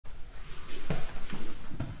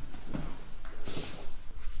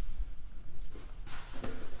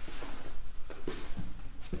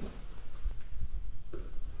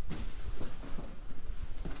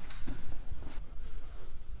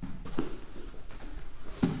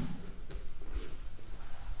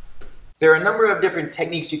There are a number of different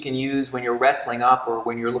techniques you can use when you're wrestling up or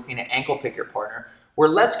when you're looking to ankle pick your partner. We're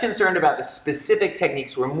less concerned about the specific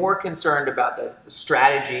techniques. We're more concerned about the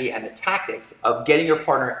strategy and the tactics of getting your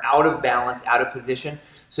partner out of balance, out of position,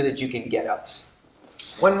 so that you can get up.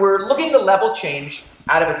 When we're looking to level change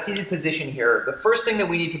out of a seated position here, the first thing that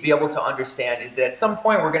we need to be able to understand is that at some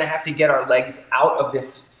point we're going to have to get our legs out of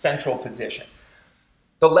this central position.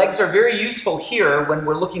 The legs are very useful here when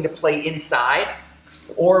we're looking to play inside,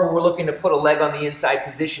 or we're looking to put a leg on the inside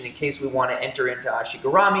position in case we want to enter into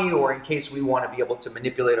ashigarami, or in case we want to be able to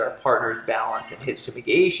manipulate our partner's balance and hit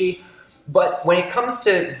sumigeishi. But when it comes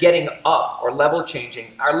to getting up or level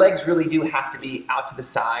changing, our legs really do have to be out to the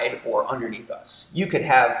side or underneath us. You could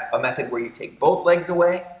have a method where you take both legs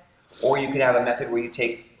away, or you could have a method where you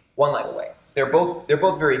take one leg away. They're both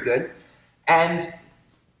very good. And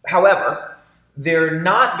however, they're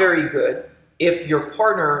not very good if your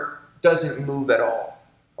partner doesn't move at all.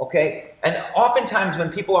 Okay? And oftentimes when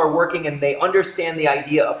people are working and they understand the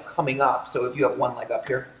idea of coming up, so if you have one leg up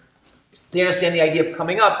here, they understand the idea of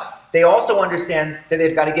coming up, they also understand that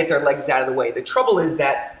they've got to get their legs out of the way. The trouble is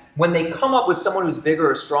that when they come up with someone who's bigger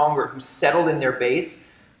or stronger, who's settled in their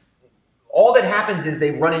base, all that happens is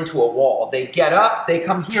they run into a wall. They get up, they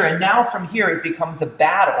come here, and now from here it becomes a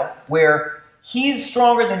battle where he's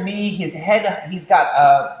stronger than me, he's got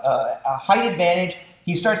a height advantage,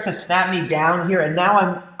 he starts to snap me down here, and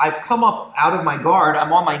now I've come up out of my guard,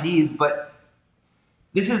 I'm on my knees, but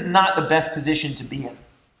this is not the best position to be in.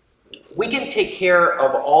 We can take care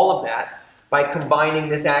of all of that by combining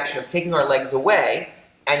this action of taking our legs away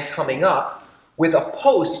and coming up with a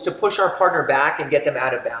post to push our partner back and get them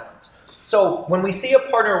out of balance. So when we see a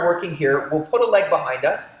partner working here, we'll put a leg behind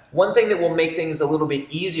us. One thing that will make things a little bit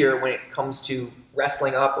easier when it comes to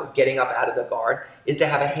wrestling up or getting up out of the guard is to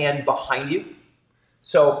have a hand behind you.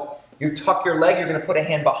 So you tuck your leg, you're going to put a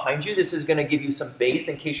hand behind you. This is going to give you some base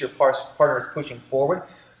in case your partner is pushing forward.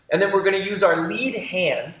 And then we're going to use our lead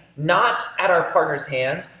hand, not at our partner's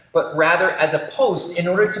hand, but rather as a post in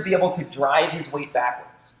order to be able to drive his weight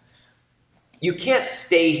backwards. You can't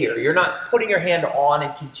stay here. You're not putting your hand on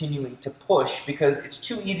and continuing to push because it's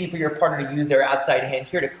too easy for your partner to use their outside hand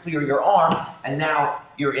here to clear your arm, and now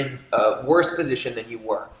you're in a worse position than you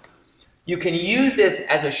were. You can use this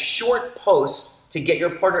as a short post to get your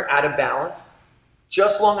partner out of balance,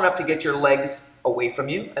 just long enough to get your legs away from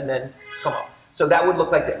you, and then come up. So that would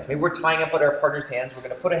look like this. Maybe we're tying up with our partner's hands. We're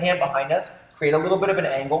going to put a hand behind us, create a little bit of an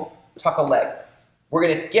angle, tuck a leg. We're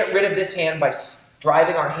going to get rid of this hand by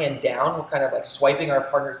driving our hand down. We're kind of like swiping our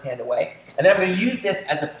partner's hand away. And then I'm going to use this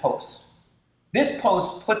as a post. This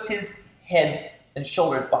post puts his head and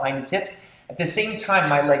shoulders behind his hips. At the same time,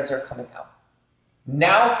 my legs are coming out.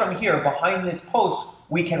 Now from here, behind this post,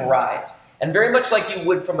 we can rise. And very much like you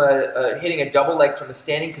would from hitting a double leg from a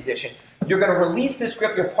standing position, you're going to release this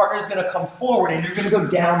grip, your partner's going to come forward, and you're going to go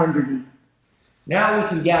down underneath. Now we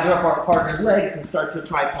can gather up our partner's legs and start to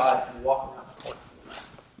tripod and walk around the corner.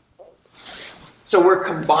 So we're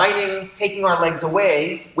combining taking our legs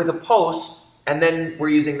away with a post, and then we're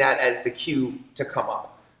using that as the cue to come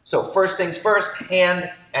up. So first things first, hand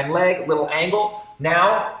and leg, little angle.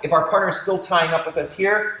 Now, if our partner is still tying up with us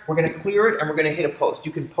here, we're going to clear it and we're going to hit a post.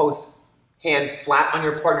 You can post hand flat on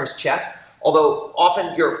your partner's chest, although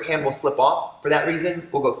often your hand will slip off. For that reason,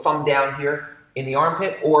 we'll go thumb down here in the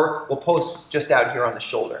armpit, or we'll post just out here on the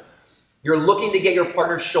shoulder. You're looking to get your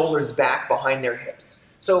partner's shoulders back behind their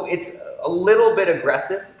hips. So it's a little bit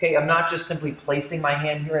aggressive, okay? I'm not just simply placing my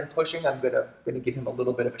hand here and pushing. I'm gonna give him a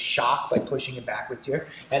little bit of a shock by pushing him backwards here.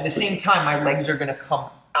 At the same time, my legs are gonna come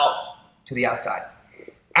out to the outside.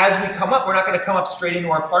 As we come up, we're not going to come up straight into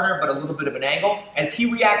our partner, but a little bit of an angle. As he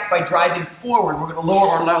reacts by driving forward, we're going to lower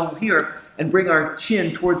our level here and bring our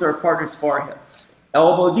chin towards our partner's forehead.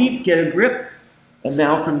 Elbow deep, get a grip, and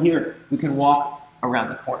now from here, we can walk around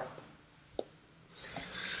the corner.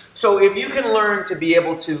 So if you can learn to be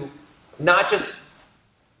able to not just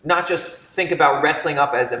think about wrestling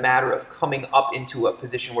up as a matter of coming up into a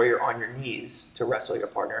position where you're on your knees to wrestle your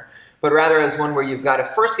partner, but rather as one where you've got to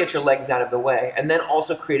first get your legs out of the way and then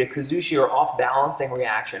also create a kazushi or off-balancing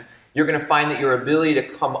reaction, you're going to find that your ability to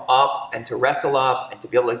come up and to wrestle up and to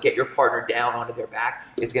be able to get your partner down onto their back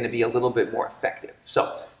is going to be a little bit more effective.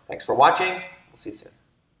 So, thanks for watching. We'll see you soon.